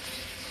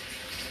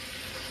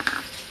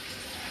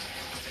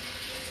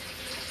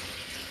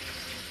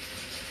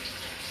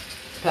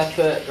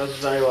 Pepper goes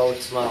very well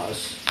with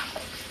tomatoes.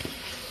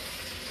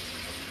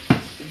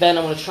 Then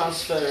I'm going to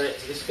transfer it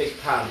to this big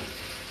pan.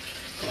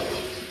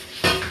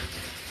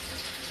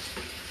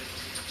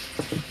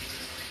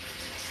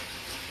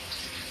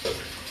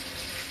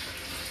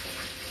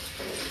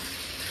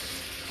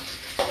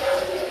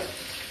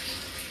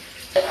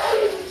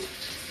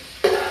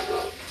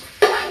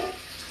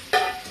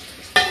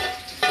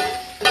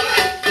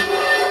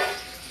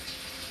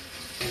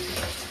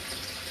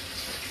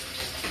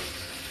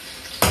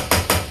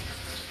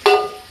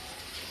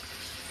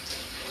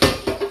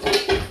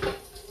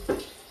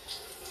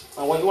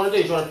 And what you want to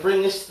do is you want to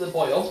bring this to the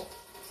boil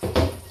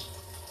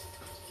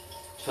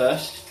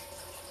first.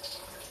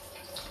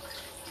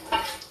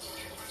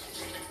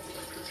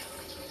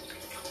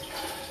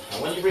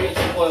 And when you bring it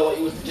to the boil, what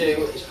you would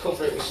do is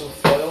cover it with some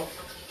foil,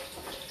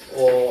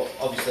 or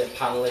obviously a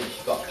pan lid. If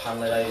you've got a pan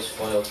lid, I use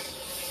foil.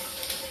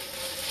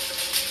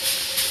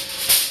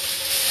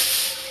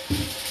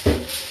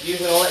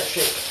 Using an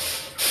electric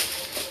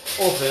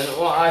oven,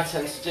 what I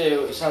tend to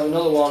do is have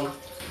another one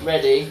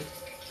ready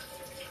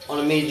on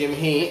a medium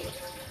heat,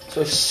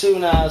 so as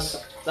soon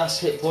as that's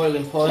hit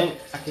boiling point,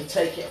 I can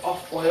take it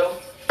off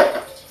boil,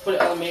 put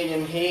it on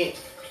medium heat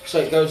so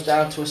it goes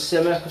down to a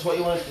simmer, because what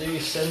you want to do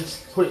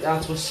is put it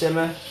down to a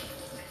simmer,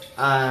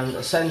 and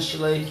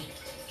essentially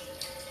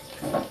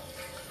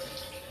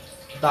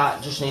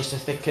that just needs to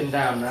thicken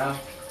down now.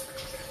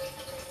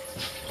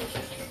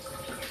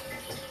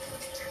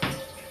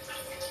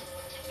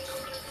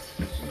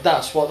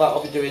 That's what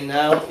that'll be doing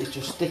now, is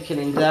just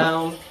thickening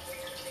down.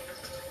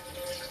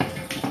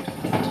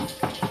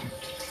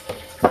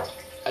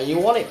 And you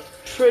want it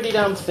pretty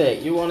damn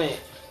thick. You want it,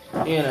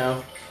 you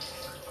know,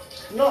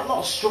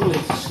 not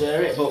struggling to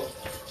stir it, but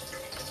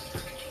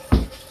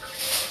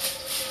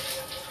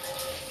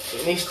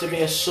it needs to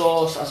be a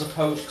sauce as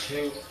opposed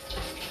to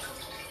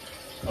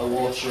a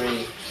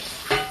watery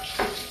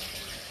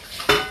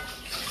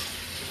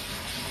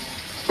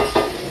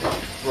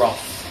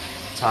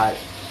broth type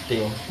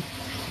deal.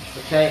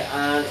 Okay,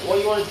 and what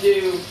you want to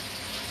do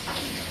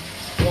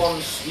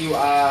once you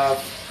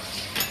have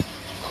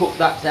cooked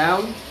that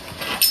down,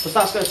 because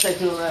that's going to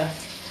take another,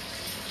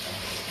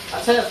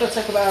 I'd say that's going to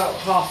take about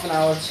half an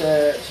hour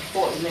to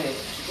 40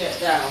 minutes to get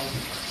down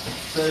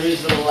to a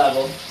reasonable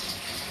level.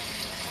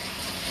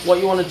 What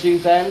you want to do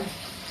then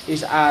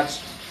is add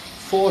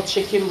 4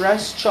 chicken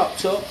breasts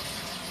chopped up,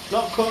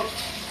 not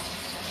cooked.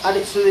 Add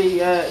it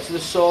to the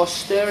sauce,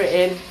 stir it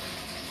in,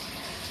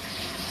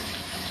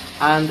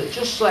 and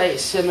just let it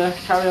simmer.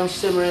 Carry on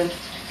simmering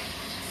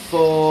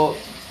for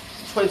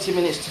 20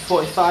 minutes to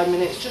 45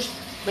 minutes. Just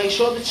make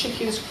sure the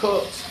chicken's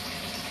cooked.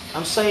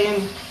 I'm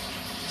saying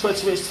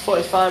 20 minutes to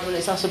 45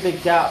 minutes, that's a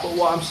big gap, but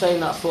what I'm saying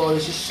that for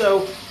is just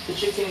so the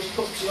chicken is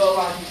cooked to your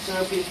liking. So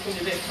it's going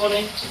to be a bit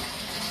funny.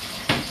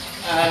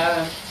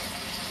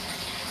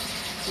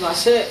 So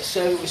that's it.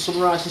 Serve it with some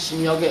rice and some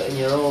yogurt and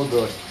you're all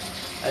good.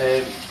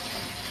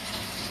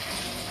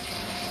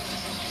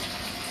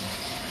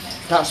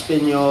 That's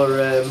been your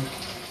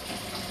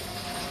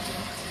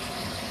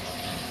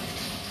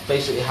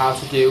basically how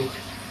to do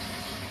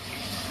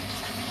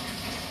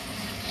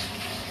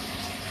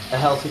a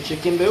healthy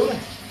chicken bouillon.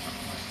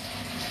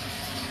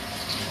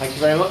 Thank you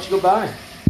very much, goodbye.